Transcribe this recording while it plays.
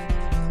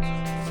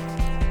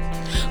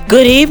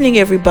Good evening,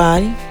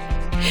 everybody,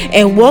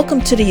 and welcome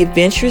to the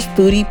Adventurous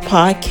Foodie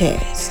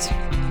Podcast.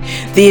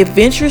 The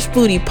Adventurous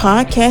Foodie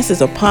Podcast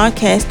is a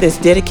podcast that's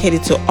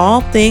dedicated to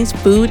all things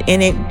food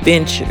and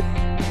adventure.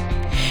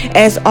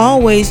 As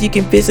always, you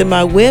can visit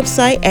my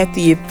website at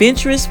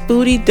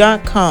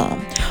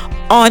theadventurousfoodie.com.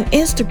 On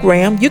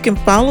Instagram, you can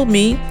follow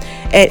me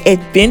at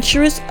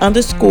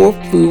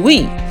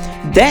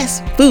adventurous_foodie.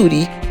 That's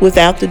foodie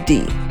without the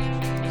D.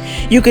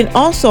 You can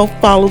also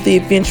follow the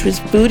Adventurous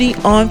Foodie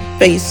on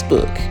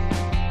Facebook.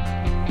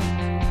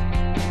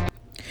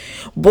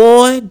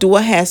 Boy, do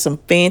I have some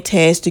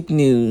fantastic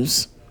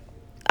news.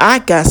 I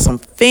got some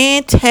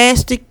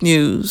fantastic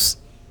news.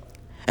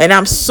 And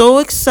I'm so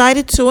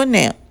excited to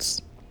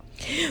announce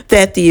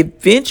that the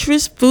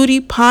Adventurous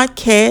Foodie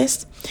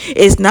Podcast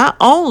is not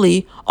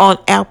only on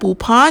Apple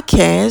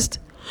Podcast,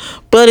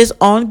 but is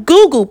on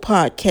Google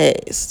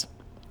Podcast.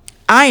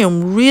 I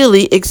am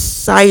really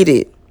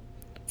excited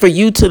for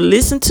you to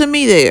listen to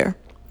me there.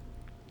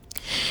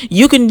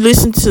 You can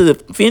listen to the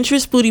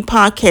Adventurous Foodie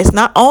Podcast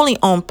not only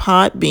on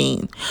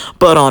Podbean,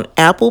 but on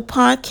Apple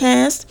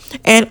Podcast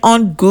and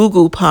on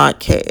Google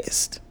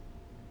Podcast.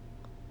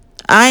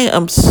 I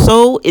am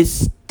so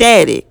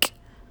ecstatic.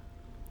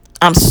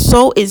 I'm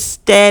so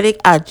ecstatic.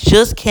 I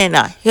just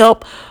cannot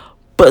help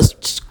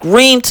but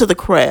scream to the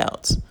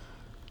crowds.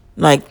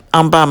 Like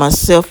I'm by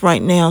myself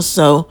right now,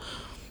 so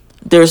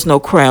there's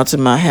no crowds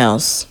in my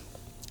house.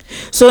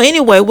 So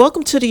anyway,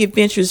 welcome to the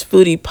Adventurous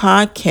Foodie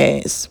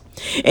Podcast.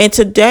 And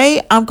today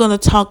I'm going to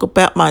talk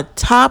about my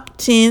top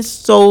 10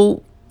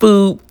 soul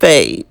food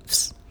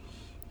faves.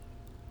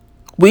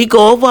 We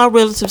go over our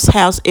relative's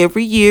house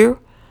every year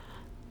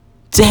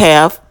to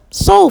have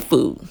soul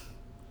food.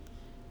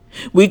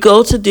 We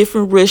go to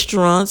different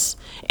restaurants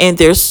and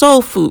they're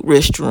soul food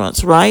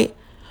restaurants, right?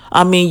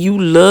 I mean, you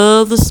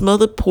love the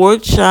smothered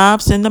pork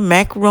chops and the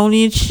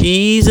macaroni and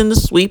cheese and the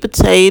sweet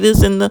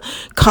potatoes and the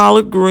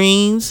collard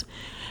greens.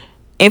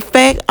 In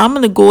fact, I'm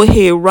going to go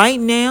ahead right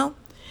now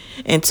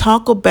and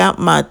talk about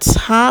my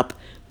top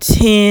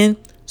 10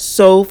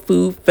 soul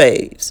food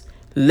faves.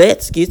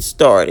 Let's get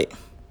started.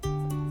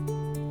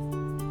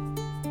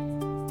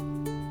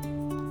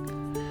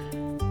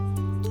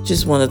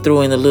 Just want to throw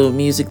in a little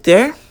music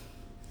there.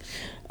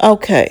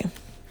 Okay.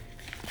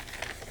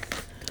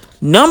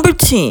 Number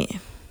 10.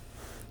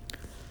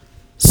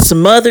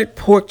 Smothered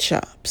pork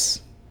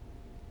chops.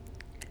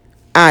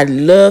 I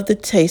love the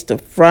taste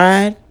of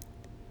fried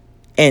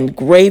and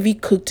gravy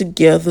cooked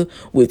together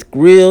with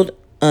grilled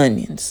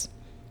onions,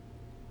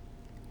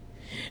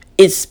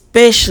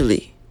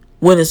 especially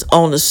when it's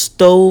on the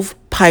stove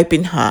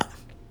piping hot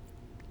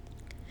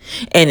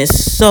and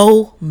it's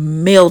so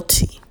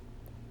melty.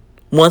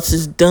 Once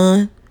it's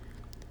done,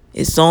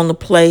 it's on the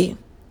plate,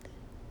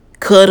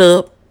 cut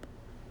up,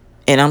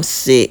 and I'm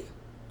set.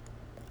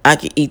 I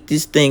can eat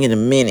this thing in a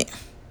minute.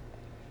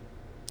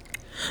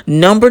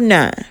 Number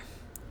 9,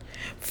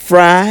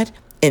 fried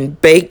and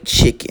baked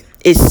chicken,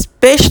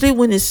 especially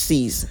when it's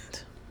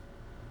seasoned.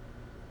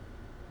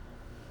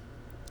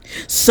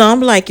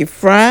 Some like it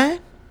fried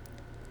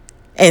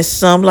and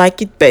some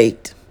like it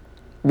baked.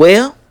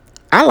 Well,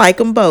 I like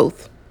them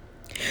both.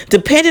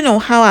 Depending on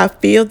how I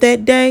feel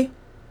that day,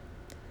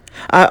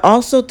 I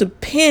also,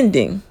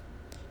 depending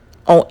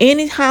on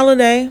any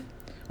holiday,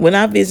 when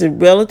I visit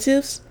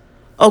relatives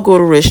or go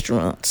to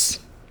restaurants.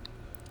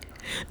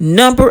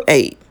 Number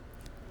 8,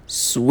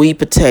 sweet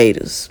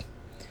potatoes.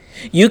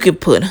 You can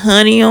put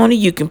honey on it.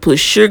 You can put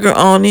sugar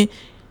on it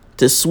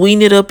to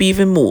sweeten it up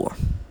even more.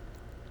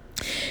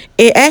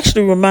 It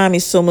actually reminds me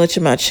so much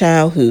of my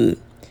childhood.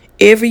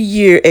 Every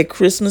year at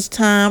Christmas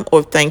time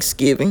or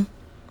Thanksgiving,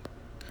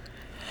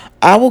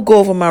 I will go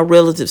over my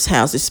relative's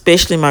house,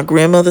 especially my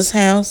grandmother's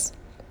house.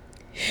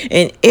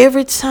 And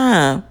every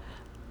time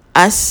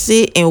I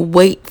sit and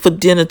wait for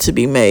dinner to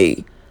be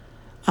made,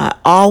 I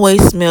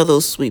always smell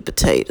those sweet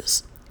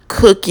potatoes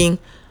cooking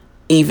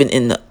even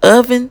in the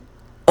oven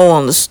or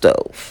on the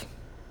stove.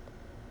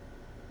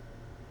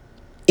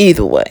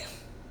 Either way.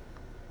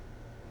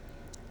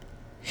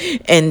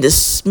 And the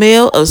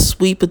smell of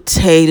sweet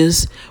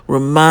potatoes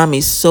remind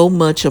me so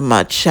much of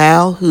my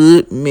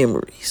childhood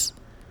memories.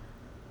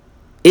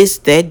 It's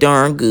that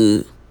darn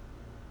good.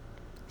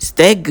 It's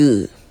that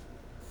good.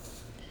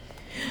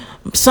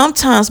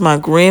 Sometimes my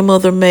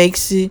grandmother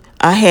makes it.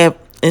 And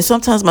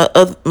sometimes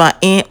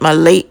my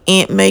late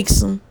aunt makes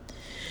them.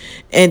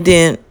 And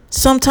then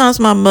sometimes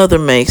my mother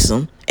makes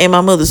them. And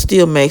my mother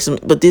still makes them,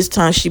 but this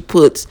time she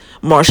puts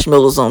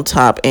marshmallows on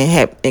top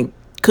and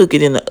cook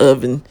it in the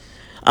oven.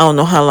 I don't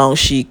know how long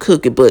she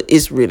cook it, but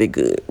it's really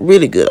good.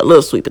 Really good. I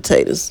love sweet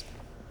potatoes.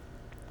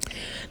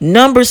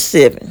 Number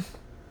 7.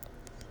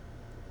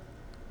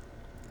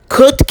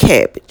 Cooked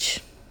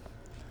cabbage.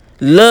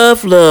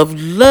 Love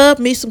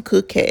me some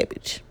cooked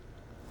cabbage.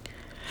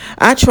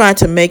 I tried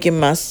to make it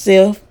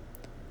myself,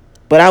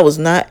 but I was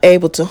not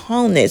able to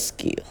hone that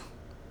skill.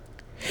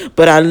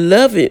 But I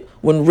love it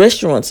when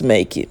restaurants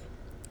make it,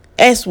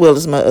 as well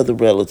as my other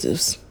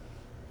relatives.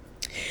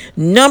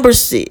 Number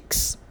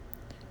 6.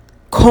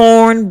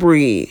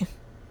 Cornbread.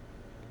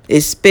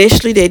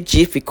 especially that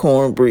Jiffy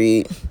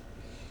cornbread.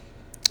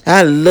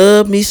 I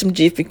love me some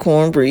Jiffy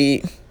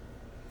cornbread.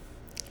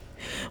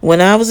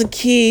 When I was a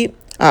kid,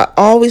 I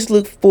always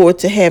looked forward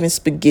to having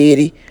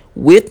spaghetti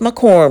with my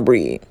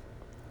cornbread,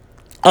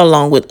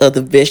 along with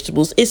other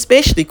vegetables,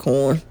 especially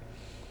corn.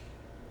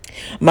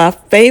 My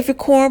favorite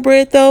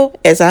cornbread, though,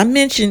 as I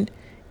mentioned,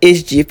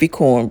 is Jiffy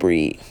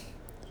cornbread.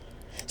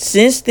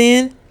 Since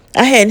then,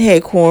 I hadn't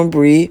had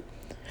cornbread,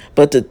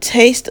 but the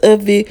taste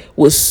of it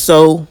was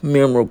so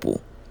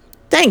memorable.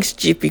 Thanks,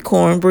 Jiffy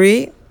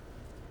cornbread.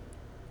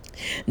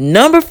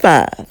 Number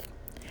 5,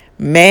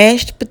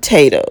 mashed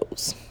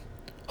potatoes.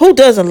 Who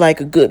doesn't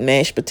like a good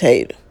mashed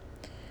potato?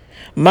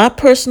 My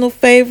personal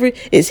favorite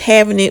is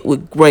having it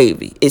with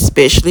gravy,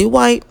 especially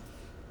white.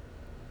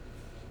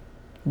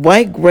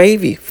 White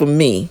gravy for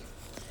me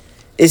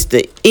is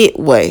the it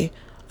way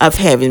of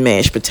having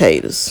mashed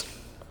potatoes.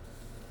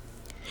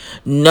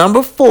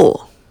 Number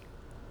 4,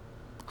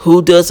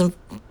 who doesn't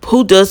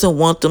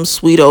want them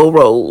sweet old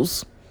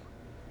rolls?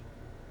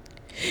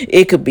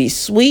 It could be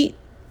sweet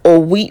or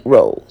wheat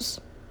rolls.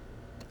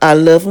 I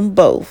love them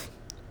both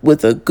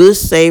with a good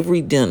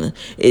savory dinner,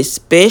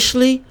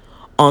 especially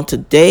on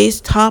today's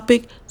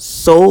topic,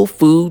 soul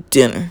food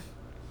dinner.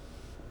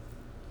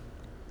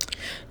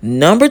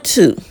 Number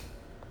 3,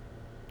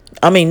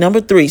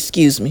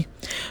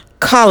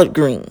 collard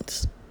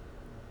greens.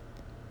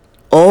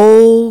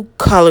 Oh,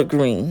 collard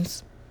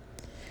greens.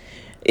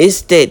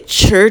 It's that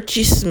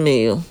churchy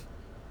smell.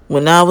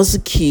 When I was a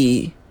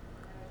kid,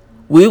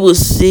 we would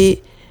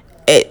sit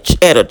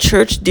at a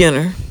church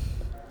dinner,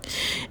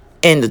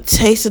 and the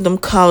taste of them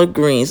collard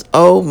greens,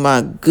 oh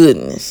my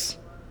goodness.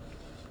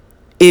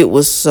 It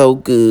was so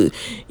good.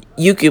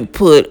 You can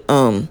put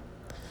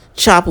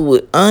chop it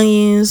with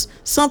onions.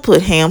 Some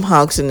put ham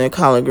hocks in their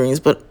collard greens,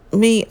 but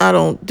me, I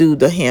don't do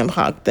the ham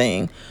hock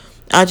thing.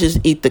 I just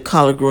eat the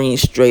collard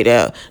greens straight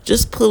out.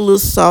 Just put a little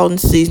salt and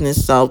seasoning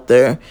salt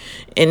there,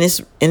 and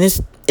it's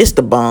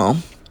the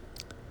bomb.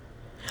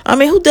 I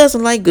mean, who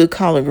doesn't like good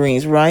collard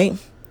greens, right?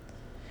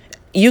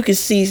 You can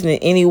season it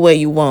any way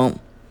you want.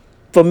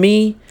 For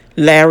me,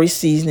 Larry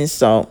seasoning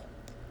salt.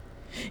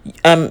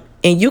 And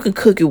you can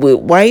cook it with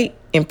white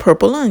and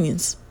purple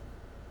onions.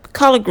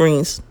 Collard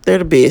greens, they're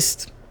the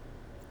best.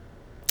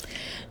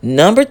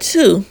 Number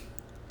 2,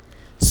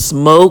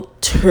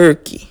 smoked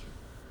turkey.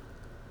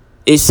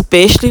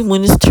 Especially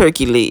when it's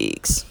turkey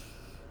legs.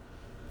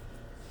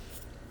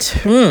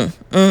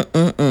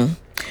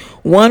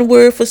 One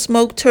word for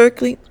smoked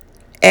turkey,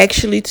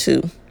 actually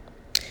 2.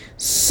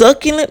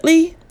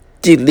 Succulently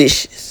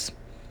delicious.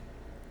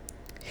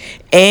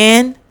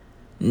 And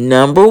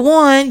number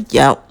 1,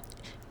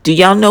 do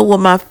y'all know what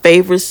my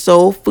favorite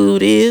soul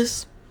food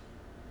is?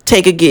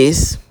 Take a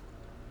guess.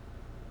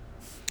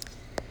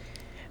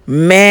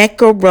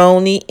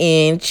 Macaroni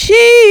and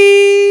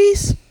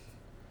cheese.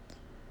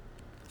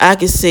 I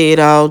can say it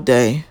all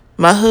day.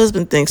 My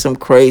husband thinks I'm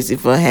crazy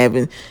for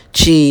having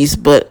cheese,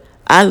 but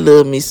I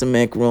love me some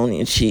macaroni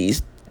and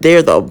cheese.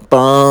 They're the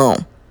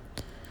bomb.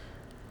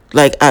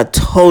 Like, I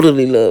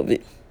totally love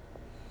it.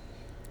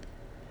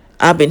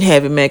 I've been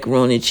having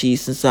macaroni and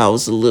cheese since I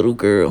was a little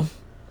girl.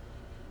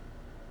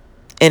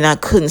 And I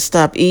couldn't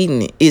stop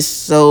eating it. It's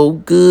so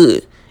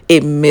good.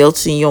 It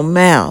melts in your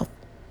mouth.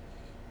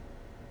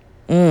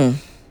 I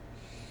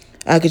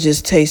could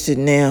just taste it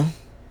now.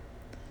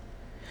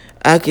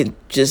 I could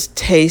just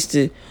taste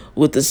it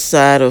with the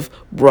side of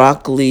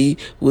broccoli,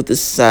 with the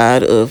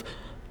side of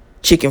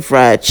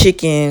fried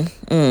chicken.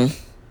 It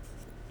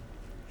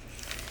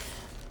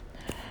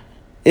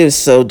was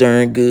so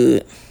darn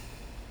good.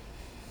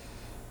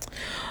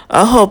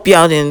 I hope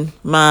y'all didn't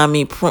mind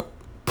me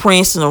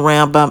prancing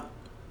around by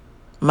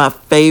my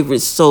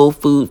favorite soul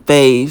food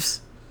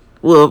faves.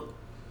 Well,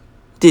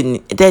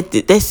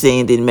 that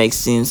saying didn't make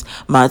sense.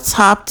 My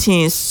top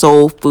 10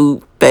 soul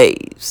food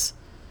faves.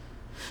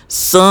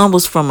 Some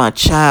was from my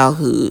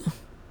childhood.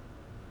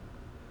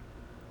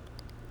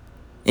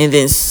 And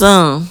then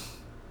some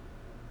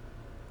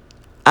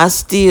I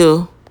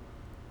still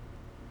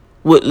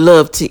would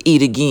love to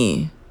eat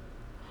again.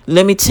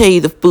 Let me tell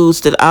you the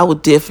foods that I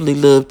would definitely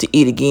love to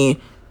eat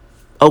again.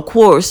 Of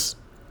course,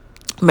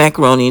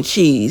 macaroni and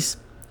cheese.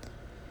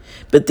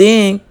 But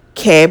then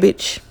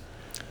cabbage,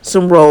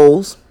 some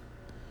rolls,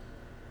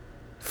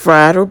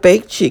 fried or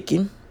baked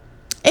chicken,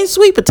 and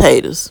sweet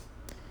potatoes.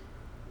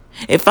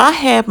 If I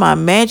have my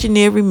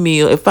imaginary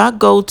meal, if I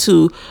go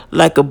to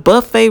like a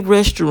buffet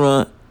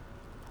restaurant,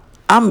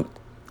 I'm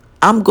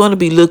going to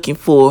be looking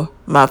for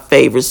my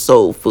favorite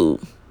soul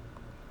food.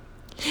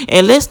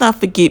 And let's not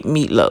forget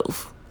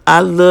meatloaf.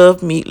 I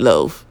love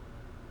meatloaf.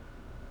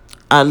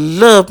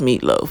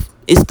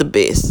 It's the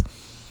best.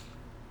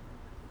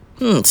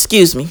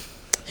 Excuse me.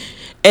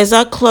 As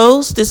I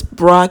close this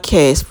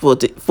broadcast for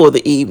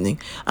the evening,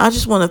 I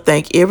just want to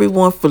thank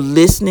everyone for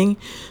listening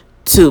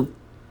to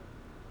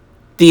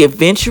the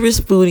Adventurous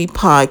Foodie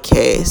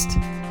Podcast.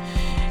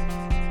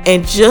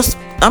 And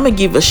I'm going to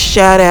give a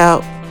shout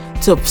out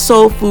to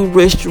soul food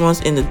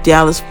restaurants in the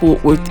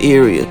Dallas-Fort Worth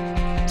area.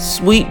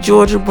 Sweet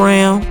Georgia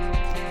Brown,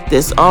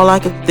 That's all I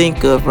can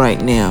think of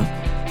right now.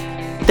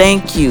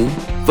 Thank you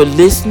for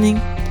listening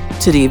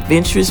to the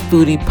Adventurous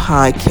Foodie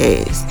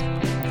Podcast.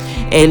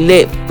 And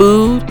let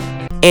food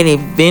and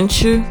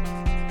adventure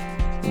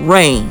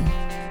reign.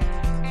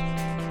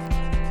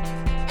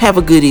 Have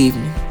a good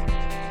evening.